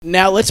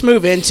Now let's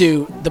move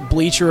into the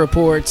Bleacher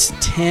Report's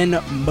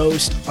 10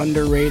 most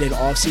underrated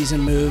offseason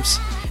moves.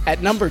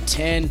 At number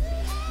 10,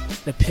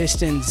 the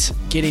Pistons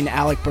getting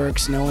Alec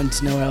Burks,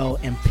 Nerlens Noel,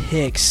 and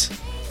picks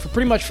for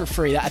pretty much for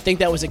free. I think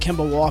that was a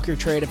Kemba Walker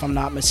trade, if I'm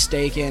not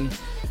mistaken.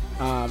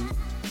 I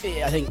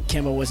think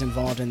Kemba was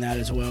involved in that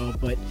as well.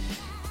 But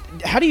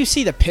how do you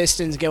see the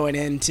Pistons going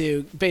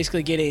into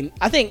basically getting?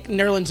 I think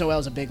Nerlens Noel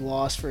is a big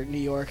loss for New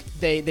York.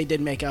 They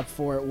did make up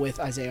for it with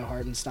Isaiah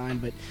Hartenstein,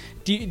 but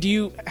do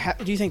you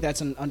think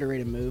that's an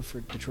underrated move for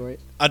Detroit?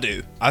 I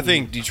do. I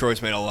think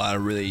Detroit's made a lot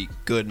of really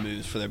good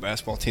moves for their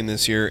basketball team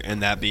this year,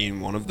 and that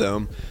being one of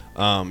them.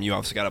 You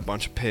obviously got a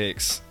bunch of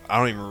picks. I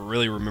don't even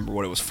really remember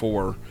what it was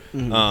for,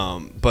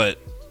 but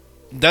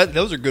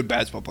those are good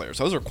basketball players.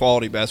 Those are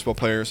quality basketball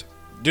players.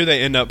 Do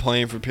they end up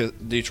playing for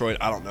Detroit?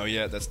 I don't know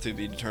yet. That's to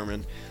be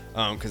determined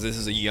because this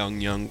is a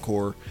young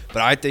core.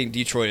 But I think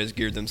Detroit has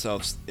geared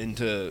themselves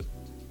into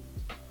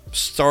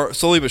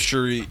slowly but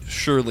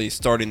surely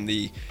starting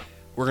the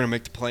we're going to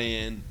make the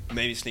play-in,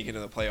 maybe sneak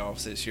into the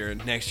playoffs this year.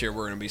 And next year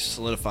we're going to be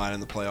solidified in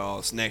the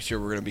playoffs. Next year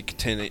we're going to be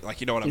contending.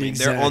 Like, you know what I mean?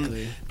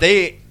 Exactly.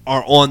 They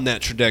are on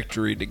that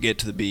trajectory to get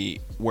to the B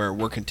where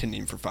we're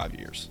contending for 5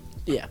 years.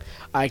 Yeah,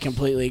 I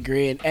completely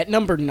agree. And at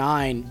number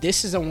 9,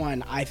 this is the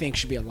one I think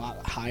should be a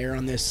lot higher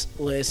on this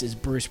list, is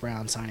Bruce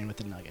Brown signing with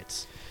the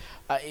Nuggets.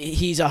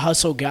 He's a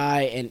hustle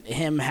guy, and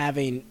him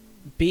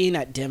being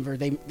at Denver,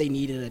 they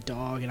needed a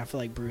dog, and I feel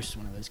like Bruce is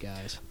one of those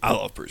guys. I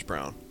love Bruce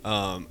Brown.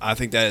 I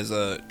think that is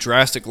a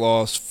drastic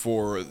loss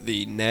for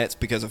the Nets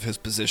because of his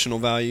positional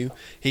value.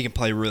 He can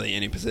play really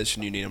any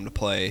position you need him to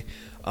play.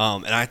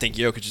 And I think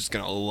Jokic is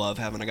going to love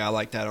having a guy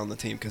like that on the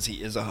team because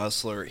he is a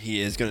hustler.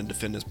 He is going to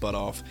defend his butt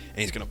off, and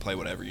he's going to play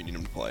whatever you need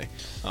him to play.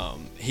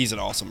 He's an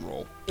awesome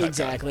role.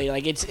 Exactly. Guy.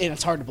 Like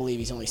it's hard to believe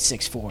he's only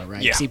 6'4",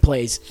 right? Yeah. Because he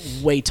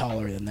plays way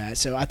taller than that.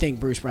 So I think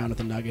Bruce Brown with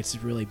the Nuggets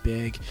is really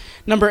big.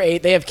 Number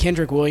 8, they have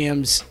Kendrick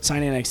Williams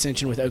signing an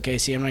extension with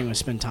OKC. I'm not even going to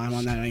spend time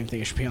on that. I don't even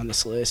think it should be on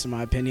this list, in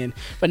my opinion.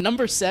 But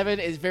number 7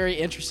 is very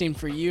interesting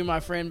for you, my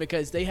friend,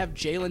 because they have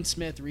Jalen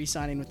Smith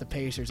re-signing with the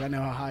Pacers. I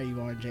know how high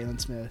you are on Jalen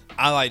Smith.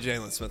 I like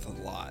Jalen Smith a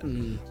lot.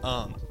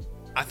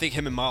 I think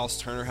him and Miles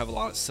Turner have a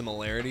lot of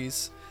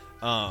similarities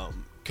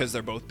because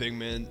they're both big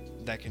men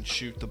that can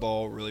shoot the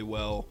ball really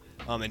well.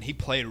 And he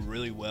played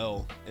really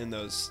well in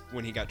those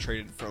when he got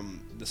traded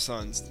from the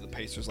Suns to the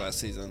Pacers last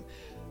season.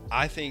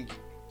 I think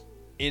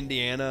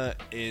Indiana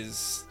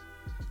is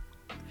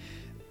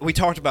 – we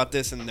talked about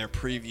this in their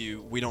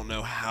preview. We don't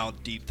know how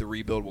deep the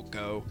rebuild will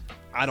go.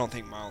 I don't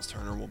think Miles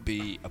Turner will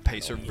be a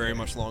Pacer very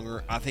much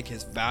longer. I think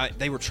his value –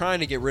 they were trying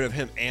to get rid of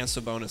him and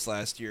Sabonis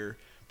last year,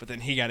 but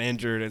then he got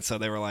injured, and so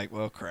they were like,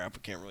 well, crap,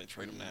 we can't really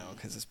trade him now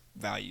because his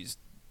value's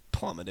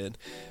plummeted.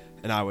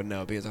 And I would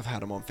know because I've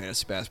had him on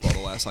fantasy basketball the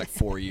last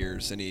 4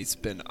 years, and he's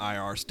been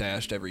IR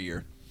stashed every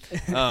year.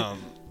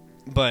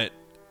 But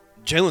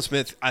Jalen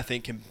Smith, I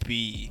think, can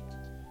be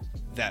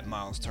that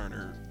Miles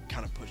Turner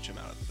kind of pushed him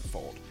out of the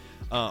fold.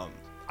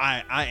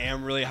 I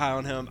am really high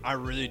on him. I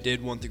really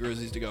did want the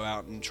Grizzlies to go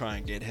out and try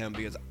and get him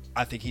because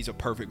I think he's a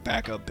perfect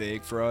backup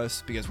big for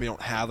us because we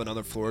don't have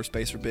another floor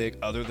spacer big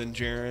other than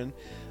Jaren.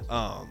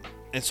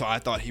 And so I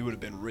thought he would have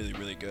been really,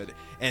 really good.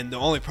 And the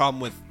only problem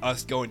with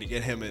us going to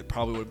get him, it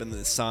probably would have been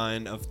the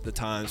sign of the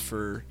times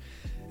for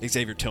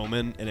Xavier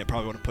Tillman, and it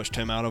probably would have pushed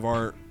him out of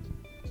our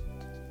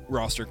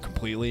roster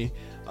completely.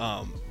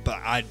 But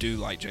I do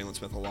like Jalen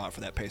Smith a lot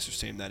for that Pacers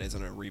team. That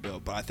isn't a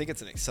rebuild, but I think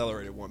it's an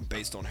accelerated one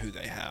based on who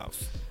they have.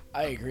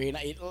 I agree. And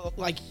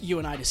like you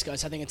and I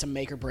discussed, I think it's a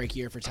make-or-break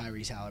year for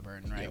Tyrese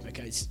Halliburton, right? Yep.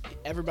 Because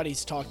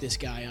everybody's talked this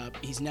guy up.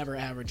 He's never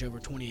averaged over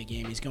 20 a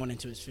game. He's going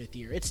into his 5th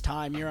year. It's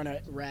time. You're on a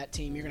rat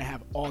team. You're going to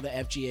have all the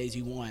FGAs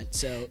you want.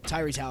 So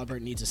Tyrese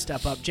Halliburton needs to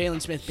step up. Jalen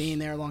Smith being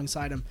there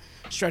alongside him,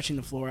 stretching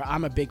the floor.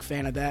 I'm a big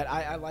fan of that.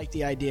 I like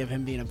the idea of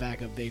him being a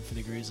backup big for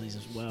the Grizzlies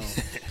as well.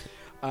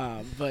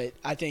 But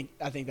I think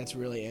that's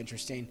really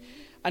interesting.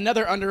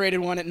 Another underrated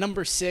one at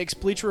number 6,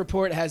 Bleacher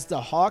Report has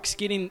the Hawks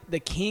getting the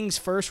Kings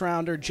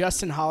first-rounder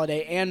Justin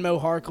Holiday and Mo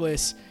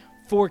Harkless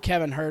for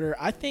Kevin Huerter.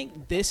 I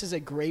think this is a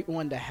great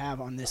one to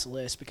have on this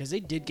list because they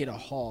did get a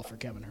haul for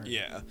Kevin Huerter.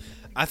 Yeah.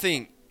 I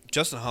think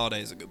Justin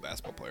Holiday is a good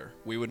basketball player.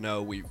 We would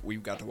know.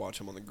 We've got to watch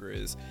him on the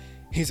Grizz.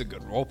 He's a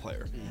good role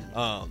player.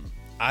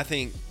 I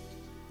think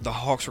the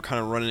Hawks were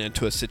kind of running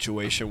into a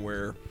situation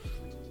where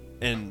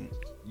 – and –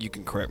 you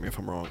can correct me if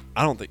I'm wrong.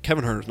 I don't think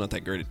Kevin Huerter's not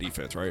that great at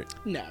defense, right?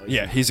 No.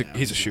 Yeah, he's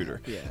a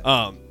shooter.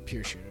 Yeah,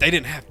 pure shooter. They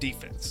didn't have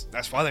defense.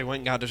 That's why they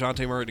went and got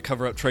DeJounte Murray to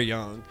cover up Trae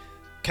Young.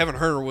 Kevin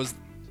Huerter was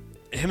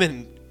him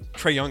and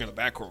Trae Young in the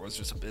backcourt was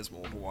just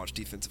abysmal to watch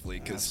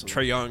defensively because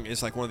Trae Young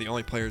is like one of the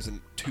only players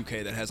in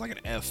 2K that has like an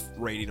F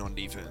rating on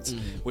defense,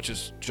 which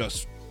is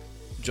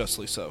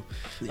justly so.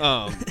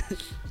 Yeah.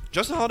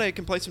 Justin Holiday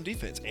can play some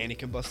defense and he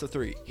can bust a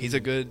 3. He's a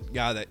good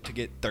guy to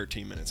get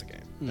 13 minutes a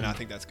game, and I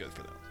think that's good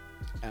for them.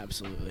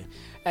 Absolutely.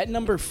 At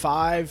number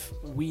 5,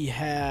 we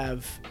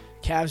have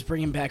Cavs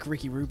bringing back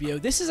Ricky Rubio.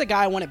 This is a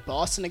guy I wanted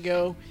Boston to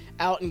go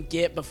out and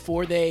get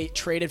before they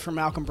traded for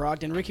Malcolm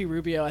Brogdon. Ricky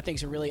Rubio, I think,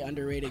 is a really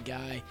underrated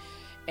guy.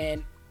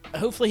 And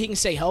hopefully he can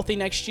stay healthy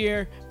next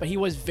year, but he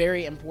was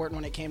very important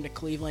when it came to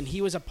Cleveland.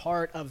 He was a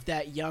part of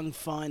that young,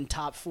 fun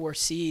top 4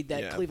 seed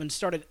that Cleveland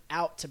started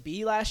out to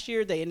be last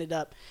year. They ended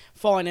up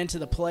falling into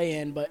the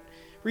play-in, but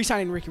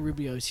re-signing Ricky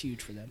Rubio is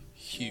huge for them.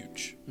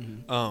 Huge.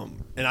 Mm-hmm.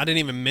 And I didn't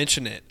even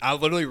mention it. I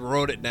literally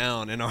wrote it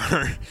down in our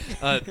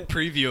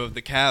preview of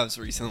the Cavs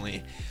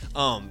recently.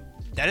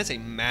 That is a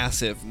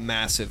massive,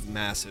 massive,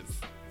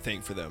 massive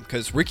thing for them,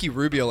 because Ricky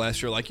Rubio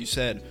last year, like you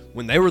said,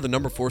 when they were the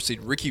number 4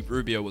 seed, Ricky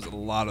Rubio was a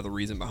lot of the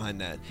reason behind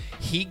that.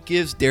 He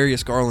gives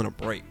Darius Garland a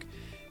break.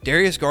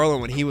 Darius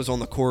Garland, when he was on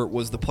the court,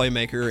 was the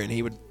playmaker, and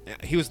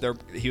he was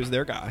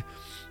their guy.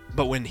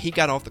 But when he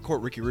got off the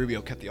court, Ricky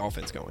Rubio kept the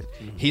offense going.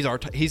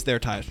 Mm-hmm. He's their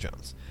Tyus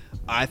Jones.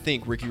 I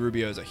think Ricky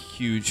Rubio is a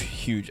huge,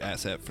 huge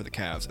asset for the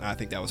Cavs, and I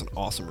think that was an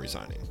awesome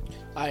re-signing.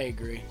 I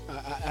agree.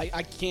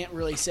 I can't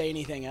really say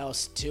anything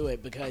else to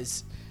it,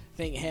 because I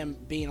think him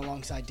being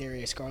alongside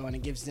Darius Garland,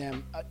 it gives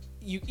them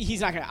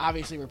he's not going to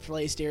obviously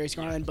replace Darius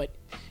Garland, but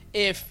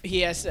if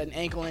he has an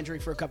ankle injury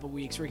for a couple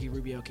weeks, Ricky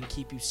Rubio can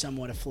keep you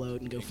somewhat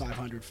afloat and go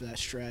 500 for that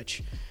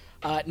stretch.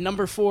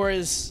 Number 4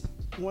 is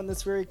one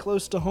that's very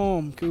close to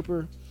home,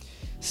 Cooper.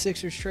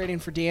 Sixers trading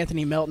for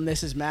DeAnthony Melton.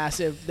 This is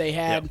massive. They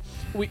had,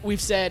 we've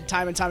said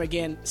time and time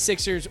again,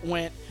 Sixers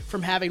went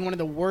from having one of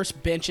the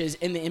worst benches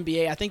in the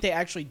NBA. I think they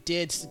actually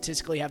did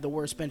statistically have the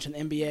worst bench in the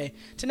NBA,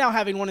 to now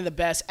having one of the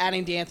best,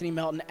 adding DeAnthony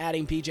Melton,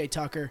 adding PJ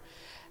Tucker.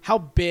 How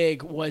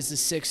big was the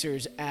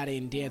Sixers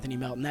adding DeAnthony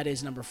Melton? That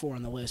is number 4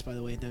 on the list, by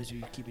the way, those of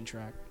you keeping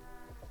track.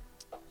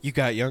 You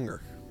got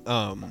younger.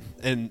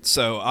 And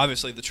so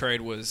obviously the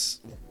trade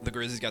was the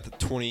Grizzlies got the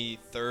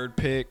 23rd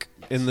pick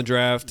in the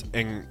draft,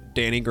 and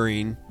Danny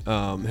Green,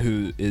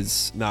 who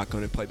is not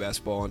going to play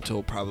basketball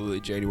until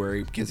probably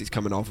January because he's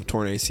coming off a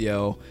torn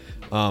ACL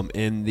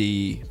in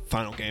the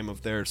final game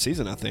of their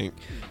season, I think.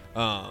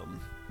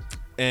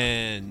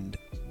 And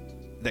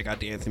they got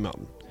DeAnthony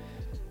Melton.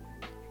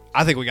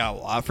 I think we got a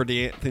lot for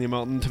DeAnthony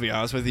Melton, to be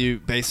honest with you,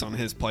 based on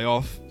his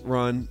playoff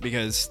run,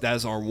 because that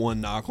is our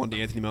one knock on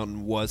DeAnthony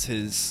Melton, was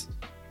his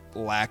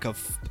lack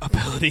of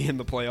ability in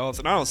the playoffs.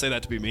 And I don't say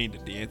that to be mean to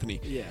DeAnthony.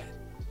 Yeah.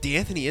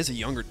 DeAnthony is a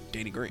younger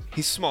Danny Green.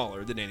 He's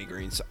smaller than Danny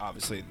Green, so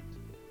obviously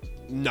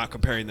not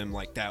comparing them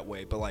like that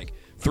way, but like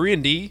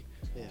 3-and-D,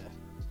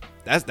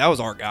 that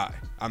was our guy.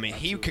 I mean,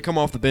 Absolutely. He could come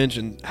off the bench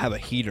and have a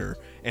heater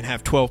and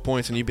have 12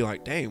 points, and you'd be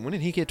like, dang, when did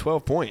he get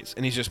 12 points?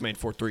 And he's just made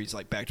 4 threes,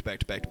 like back to back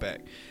to back to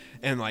back.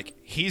 And like,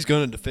 he's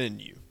going to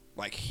defend you.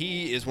 Like,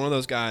 he is one of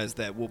those guys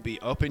that will be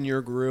up in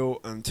your grill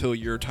until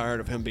you're tired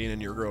of him being in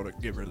your grill to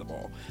get rid of the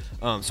ball.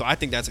 So I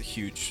think that's a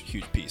huge,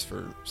 huge piece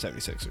for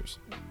 76ers.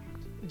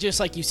 Just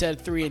like you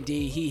said,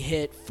 3-and-D, he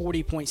hit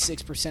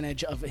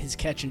 40.6% of his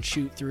catch and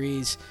shoot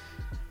threes.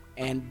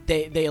 And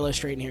they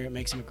illustrate in here it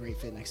makes him a great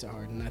fit next to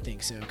Harden. I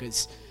think so,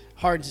 because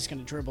Harden's just going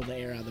to dribble the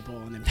air out of the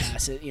ball and then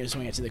pass it,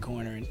 swing it to the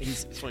corner. And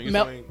he's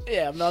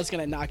Mel's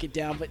going to knock it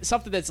down. But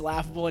something that's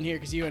laughable in here,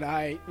 because you and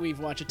I, we've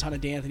watched a ton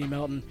of DeAnthony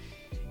Melton.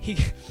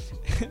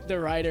 The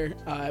writer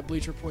at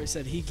Bleacher Report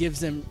said he gives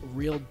them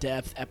real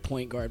depth at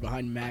point guard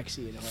behind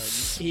Maxey and Harden.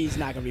 He's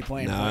not going to be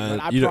playing point guard.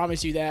 I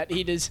promise you that.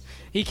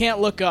 He can't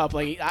look up.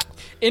 Like,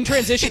 in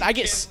transition, I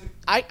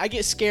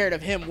get scared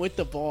of him with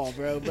the ball,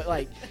 bro. But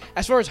like,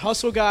 as far as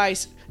hustle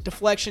guys,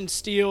 deflection,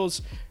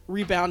 steals,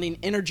 rebounding,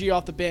 energy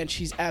off the bench,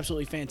 he's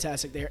absolutely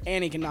fantastic there,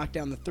 and he can knock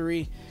down the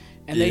three.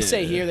 And they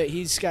say here that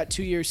he's got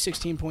 2 years,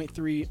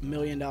 $16.3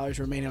 million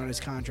remaining on his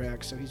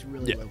contract, so he's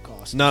really low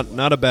cost.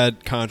 Not a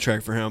bad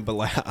contract for him,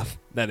 but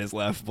that is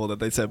laughable that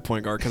they said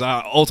point guard, because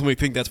I ultimately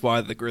think that's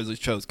why the Grizzlies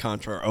chose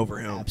Conchar over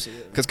him.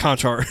 Absolutely. Because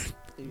Conchar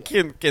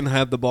can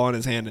have the ball in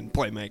his hand and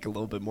play make a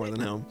little bit more than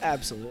him.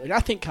 Absolutely. And I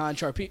think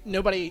Conchar,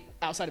 nobody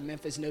outside of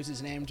Memphis knows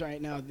his name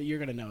right now. You're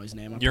going to know his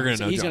name. You're going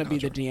to know he's going to be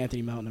the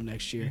DeAnthony Melton of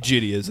next year.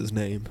 Jitty is his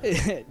name.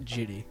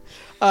 Jitty.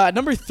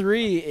 Number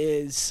 3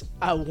 is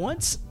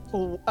once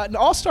an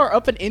all-star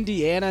up in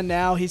Indiana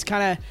now. He's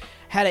kind of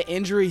had an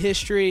injury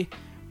history,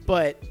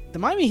 but the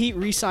Miami Heat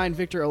re-signed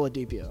Victor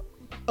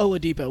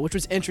Oladipo, which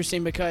was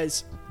interesting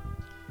because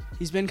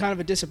he's been kind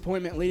of a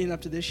disappointment leading up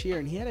to this year,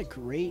 and he had a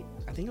great,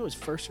 I think it was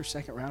first or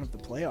second round of the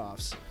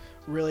playoffs,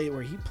 really,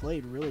 where he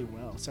played really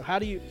well. So how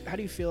do you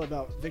feel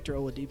about Victor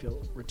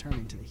Oladipo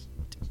returning to the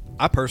Heat?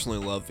 I personally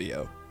love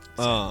Vio.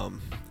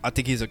 I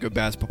think he's a good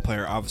basketball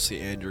player. Obviously,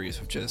 injuries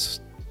have just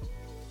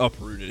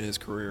uprooted his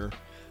career.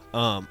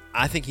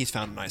 I think he's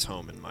found a nice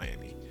home in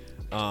Miami.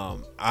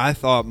 I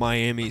thought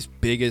Miami's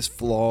biggest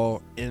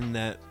flaw in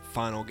that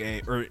final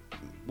game, or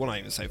we'll not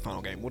even say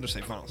final game, we'll just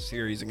say final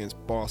series against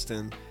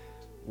Boston,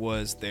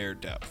 was their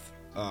depth.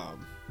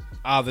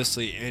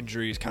 Obviously,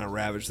 injuries kind of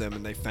ravaged them,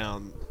 and they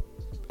found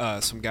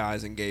some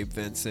guys in Gabe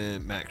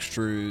Vincent, Max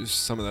Strus,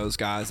 some of those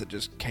guys that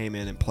just came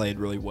in and played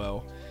really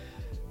well.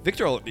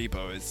 Victor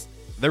Oladipo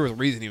there was a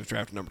reason he was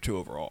drafted number 2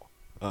 overall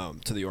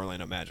to the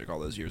Orlando Magic all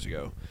those years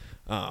ago.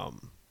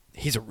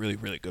 He's a really,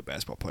 really good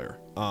basketball player.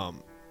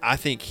 I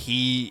think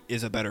he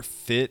is a better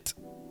fit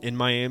in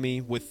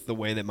Miami with the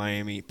way that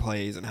Miami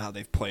plays and how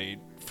they've played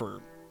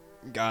for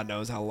God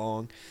knows how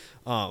long.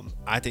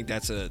 I think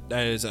that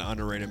is an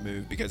underrated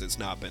move because it's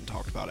not been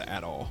talked about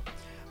at all.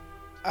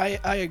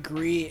 I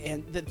agree.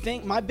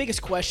 And my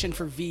biggest question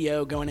for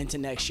VO going into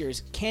next year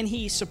is, can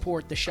he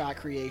support the shot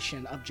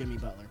creation of Jimmy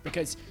Butler?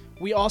 Because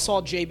we all saw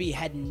JB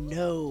had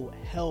no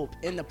help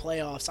in the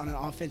playoffs on an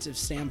offensive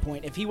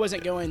standpoint. If he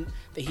wasn't going,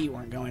 the Heat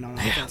weren't going on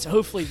offense. So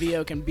hopefully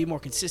VO can be more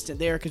consistent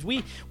there, because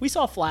we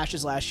saw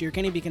flashes last year.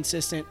 Can he be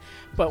consistent?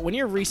 But when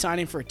you're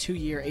re-signing for a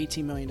 2-year,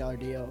 $18 million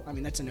deal, I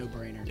mean, that's a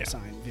no-brainer to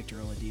sign Victor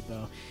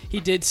Oladipo. He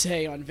did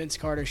say on Vince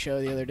Carter's show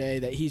the other day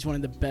that he's one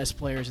of the best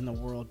players in the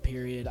world,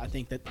 period. I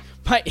think that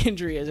my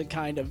injury has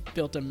kind of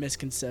built a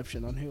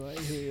misconception on who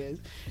he is.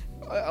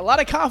 A lot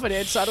of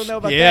confidence. I don't know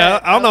about that. Yeah,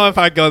 I don't know if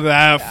I'd go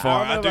that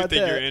far. I do think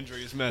that. your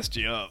injuries messed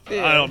you up.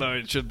 Yeah. I don't know.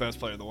 You're the best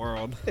player in the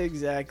world.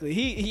 Exactly.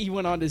 He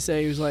went on to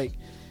say, he was like,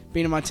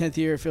 being in my 10th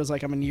year, it feels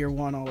like I'm in year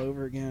 1 all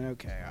over again.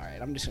 Okay, all right.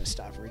 I'm just going to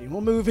stop reading.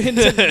 We'll move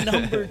into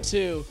number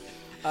 2.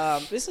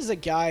 This is a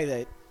guy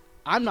that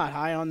I'm not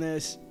high on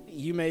this.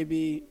 You may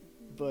be,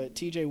 but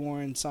TJ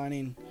Warren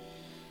signing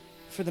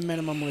for the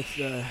minimum with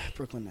the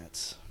Brooklyn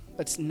Nets.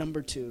 That's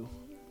number 2.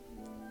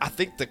 I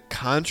think the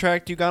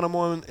contract you got him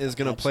on is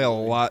going to play a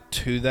lot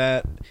to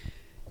that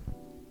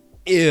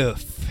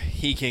if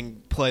he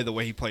can play the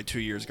way he played 2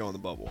 years ago in the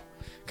bubble.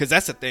 Because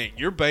that's the thing.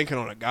 You're banking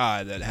on a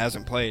guy that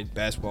hasn't played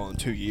basketball in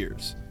 2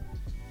 years.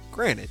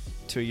 Granted,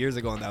 2 years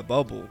ago in that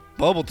bubble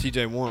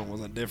TJ Warren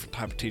was a different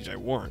type of TJ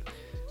Warren.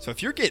 So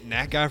if you're getting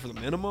that guy for the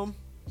minimum,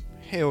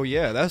 hell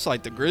yeah. That's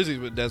like the Grizzlies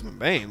with Desmond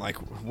Bane. Like,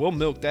 we'll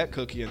milk that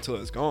cookie until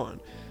it's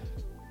gone.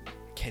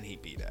 Can he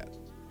be that?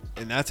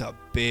 And that's a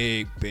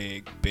big,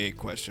 big, big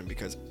question,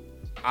 because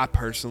I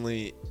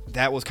personally,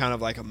 that was kind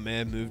of like a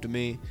mad move to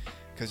me,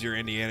 because you're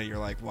Indiana, you're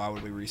like, why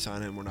would we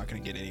re-sign him? We're not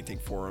going to get anything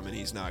for him, and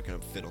he's not going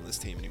to fit on this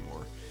team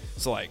anymore.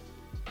 So, like,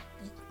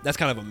 that's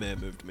kind of a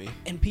mad move to me.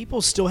 And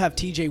people still have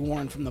TJ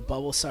Warren from the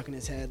bubble stuck in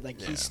his head.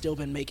 Like, he's still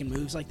been making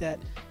moves like that.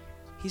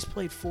 He's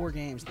played 4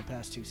 games the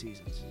past 2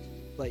 seasons.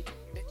 Like,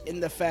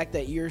 in the fact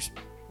that you're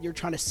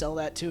trying to sell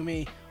that to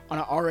me on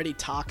an already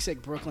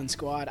toxic Brooklyn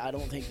squad, I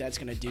don't think that's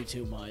going to do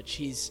too much.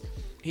 He's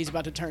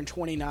about to turn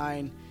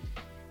 29.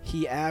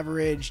 He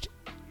averaged,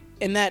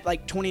 in that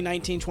like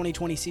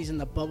 2019-2020 season,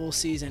 the bubble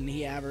season,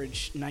 he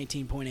averaged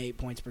 19.8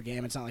 points per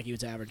game. It's not like he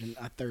was averaging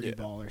a 30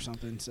 ball or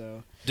something.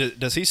 So,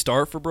 does he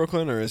start for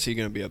Brooklyn, or is he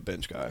going to be a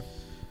bench guy?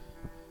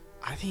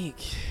 I think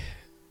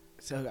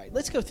so.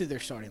 Let's go through their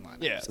starting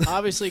lineups. Yeah.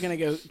 Obviously going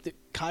to go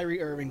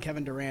Kyrie Irving,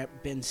 Kevin Durant,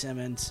 Ben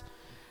Simmons.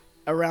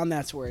 Around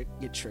that's where it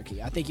gets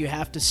tricky. I think you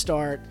have to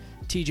start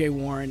TJ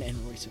Warren and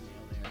Royce O'Neal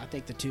there. I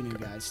think the 2 new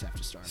guys have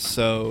to start.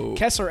 So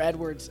Kessler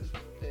Edwards,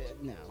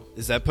 no.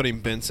 Is that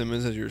putting Ben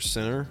Simmons as your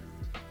center?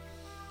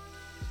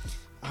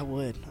 I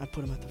would. I'd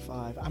put him at the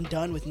 5. I'm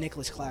done with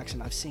Nicholas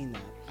Claxton. I've seen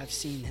that. I've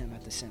seen him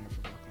at the center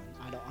for Brooklyn.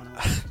 I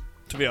don't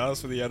To be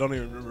honest with you, I don't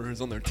even remember who's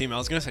on their team. I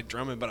was going to say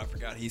Drummond, but I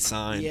forgot he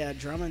signed. Yeah,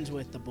 Drummond's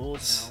with the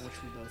Bulls now,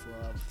 which we both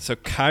love. So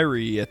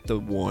Kyrie at the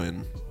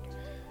 1.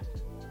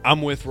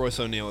 I'm with Royce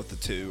O'Neal at the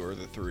 2 or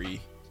the 3.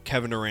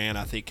 Kevin Durant,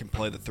 I think, can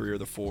play the 3 or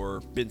the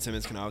 4. Ben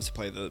Simmons can obviously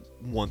play the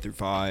 1 through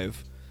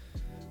 5.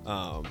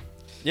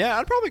 Yeah,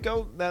 I'd probably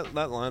go that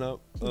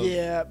lineup.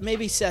 Yeah,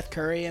 maybe Seth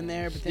Curry in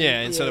there. But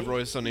then, instead of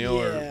Royce O'Neal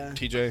or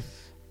TJ.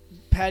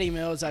 Patty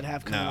Mills, I'd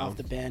have coming off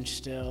the bench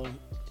still.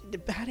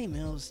 Patty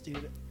Mills,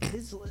 dude.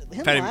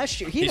 Last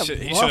year, he should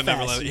have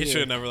never left. He should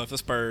have never left the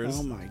Spurs.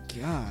 Oh my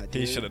god, dude.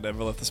 He should have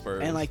never left the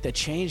Spurs. And like the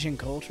change in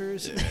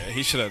cultures. Yeah,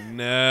 he should have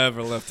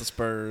never left the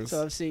Spurs.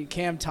 So I've seen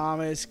Cam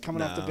Thomas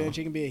coming off the bench.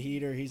 He can be a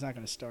heater. He's not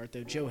going to start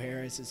though. Joe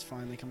Harris is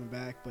finally coming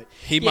back, but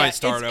he might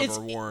start over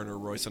Warren or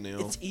Royce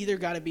O'Neal. It's either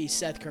got to be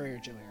Seth Curry or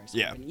Joe Harris.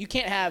 Yeah, you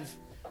can't have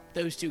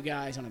those 2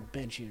 guys on a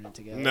bench unit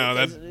together. No,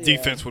 that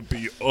defense would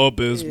be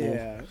abysmal.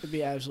 Yeah, it'd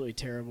be absolutely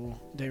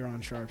terrible. Day'Ron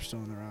Sharpe's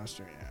still on the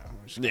roster.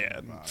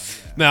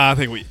 No, I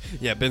think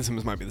Ben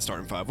Simmons might be the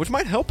starting 5, which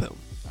might help him.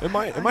 It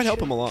might help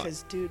him a lot.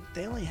 Because, dude,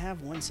 they only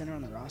have 1 center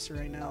on the roster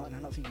right now, and I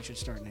don't think you should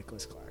start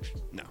Nicholas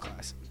Claxton. No.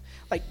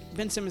 Like,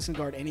 Ben Simmons can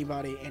guard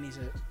anybody, and he's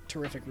a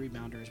terrific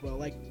rebounder as well.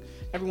 Like,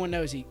 everyone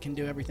knows he can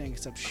do everything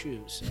except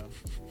shoot. So,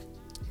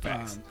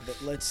 but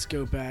let's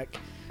go back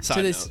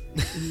to this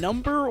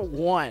number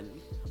 1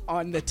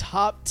 on the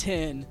top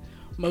 10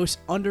 most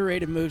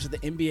underrated moves of the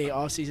NBA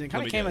offseason. It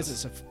kind of came as a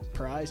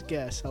surprise.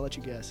 Guess. I'll let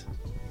you guess.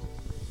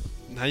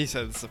 Now you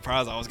said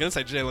surprise. I was gonna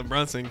say Jalen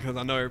Brunson because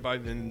I know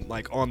everybody's been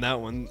like on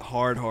that one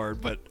hard,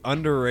 but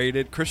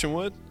underrated. Christian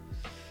Wood.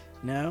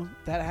 No,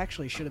 that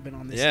actually should have been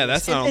on this. Yeah,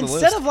 list. that's not on the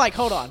list. Instead of like,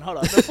 hold on.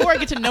 Before I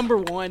get to number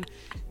 1,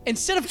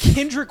 instead of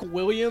Kendrick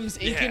Williams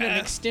inking an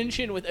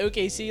extension with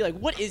OKC, like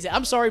what is it?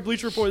 I'm sorry,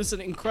 Bleacher Report. This is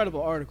an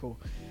incredible article,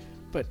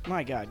 but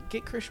my God,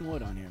 get Christian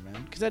Wood on here,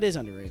 man, because that is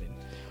underrated.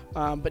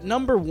 But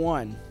number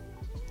 1,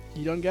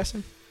 you done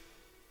guessing?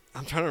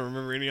 I'm trying to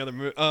remember any other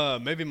move.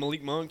 Maybe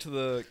Malik Monk to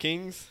the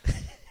Kings.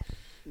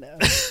 No.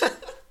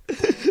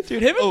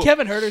 Dude, him and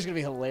Kevin Huerter is going to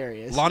be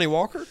hilarious. Lonnie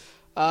Walker?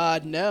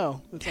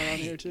 No. That's not on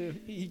here, too.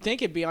 You'd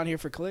think it'd be on here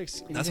for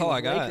clicks. That's all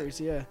I got.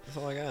 Lakers, yeah. That's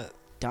all I got.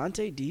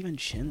 Dante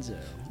DiVincenzo.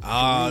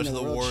 To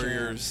the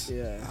Warriors. Champs.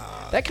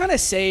 Yeah. That kind of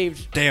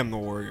saved. Damn the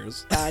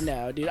Warriors. I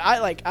know, dude.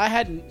 I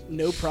had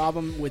no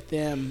problem with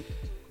them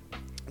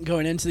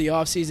going into the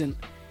offseason.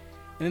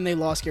 And then they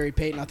lost Gary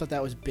Payton. I thought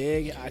that was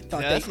big. I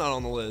thought that's not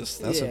on the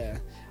list. That's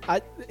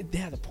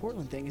the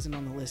Portland thing isn't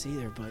on the list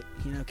either, but,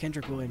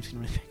 Kendrick Williams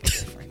can really make a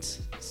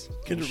difference.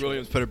 Kendrick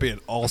Williams better be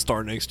an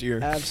all-star next year.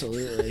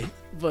 Absolutely.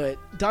 But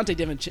Dante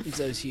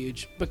DiVincenzo is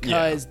huge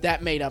because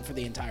that made up for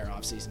the entire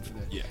offseason for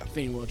the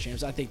defending world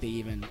champs. I think they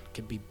even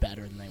could be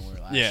better than they were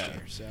last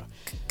year. So,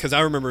 because I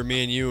remember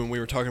me and you, when we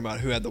were talking about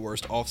who had the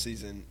worst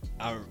offseason,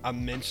 I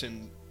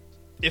mentioned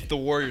if the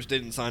Warriors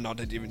didn't sign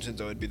Dante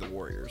DiVincenzo, it'd be the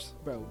Warriors.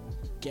 Bro,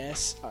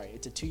 guess. All right,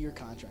 it's a 2-year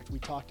contract. We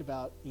talked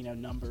about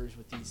numbers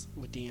with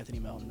DeAnthony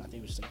Melton. I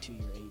think it was like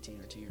 2-year 18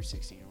 or 2-year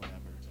 16 or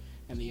whatever.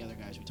 And the other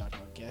guys we talked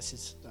about. Guess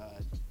is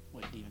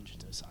what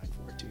DiVincenzo signed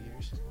for 2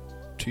 years.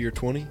 2-year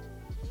 20?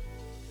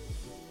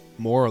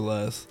 More or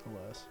less?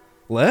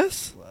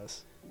 Less.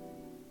 Less?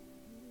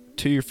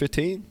 2-year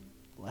 15?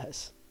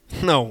 Less.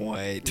 No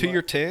way.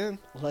 2-year 10?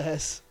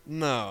 Less.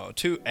 No.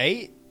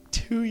 2-8?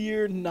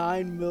 2-year,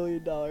 $9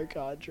 million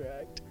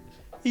contract.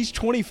 He's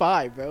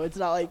 25, bro. It's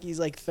not like he's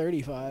like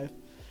 35.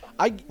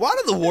 Why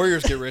did the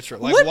Warriors get richer?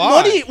 Like,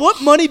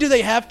 what money do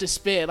they have to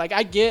spend? Like,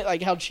 I get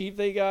like how cheap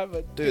they got,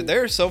 but dude,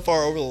 they're so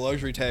far over the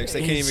luxury tax they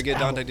can't even get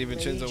Dante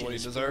DiVincenzo what he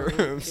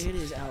deserves. Bro. It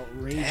is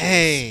outrageous.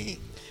 Hey.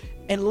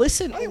 And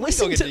listen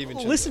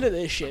to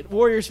this shit.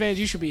 Warriors fans,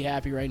 you should be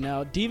happy right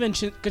now.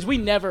 DiVincenzo, because we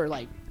never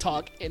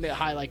talk in the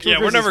highlights. Yeah,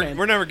 we're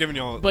never giving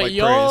y'all but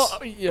y'all,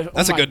 praise.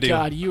 That's a good deal.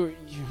 God,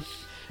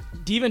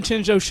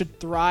 DiVincenzo should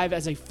thrive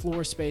as a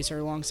floor spacer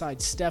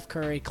alongside Steph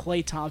Curry,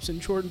 Klay Thompson,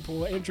 Jordan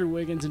Poole, Andrew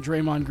Wiggins, and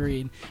Draymond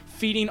Green,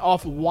 feeding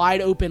off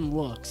wide open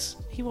looks.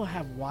 He will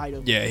have wide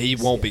open. Yeah, he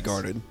won't be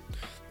guarded.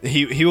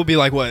 He will be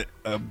like what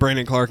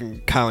Brandon Clark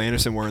and Kyle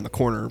Anderson were in the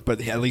corner,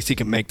 but at least he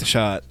can make the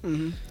shot.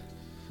 Mm-hmm.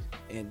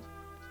 And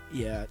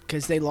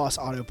because they lost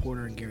Otto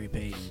Porter and Gary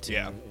Payton too.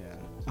 Yeah.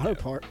 Otto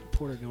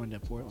Porter going to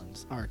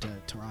Portland's or to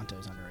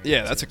Toronto's underrated.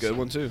 Yeah, that's a good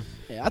one too.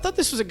 Yeah, I thought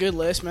this was a good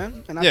list,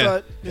 man. And I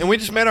thought, and we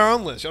just made our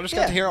own list. Y'all just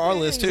got to hear our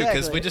list too,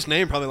 because we just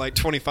named probably like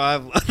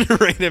 25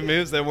 underrated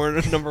moves that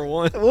weren't number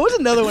one. What was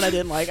another one I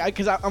didn't like?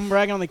 Because I'm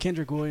bragging on the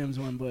Kendrick Williams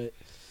one, but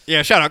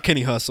yeah, shout out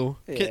Kenny Hustle.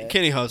 Yeah.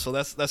 Kenny Hustle.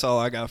 That's all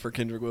I got for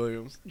Kendrick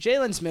Williams.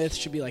 Jalen Smith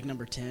should be like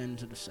number 10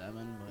 to the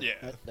 7. But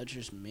yeah, that's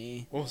just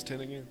me. What was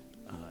 10 again?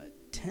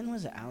 10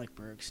 was Alec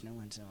Burks. No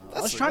one's. I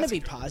was trying to be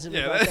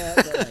positive about that,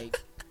 but like.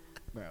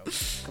 Bro,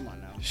 come on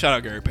now. Shout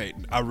out Gary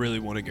Payton. I really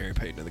wanted Gary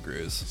Payton in the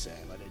Grizz. Same,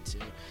 I did too.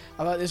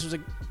 I thought this was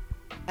an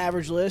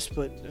average list,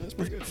 but it's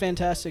pretty good.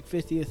 Fantastic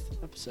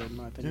 50th episode, in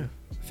my opinion.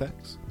 Yeah,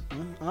 facts.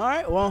 All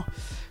right, well,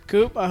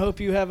 Coop, I hope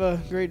you have a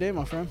great day,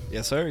 my friend.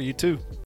 Yes, sir. You too.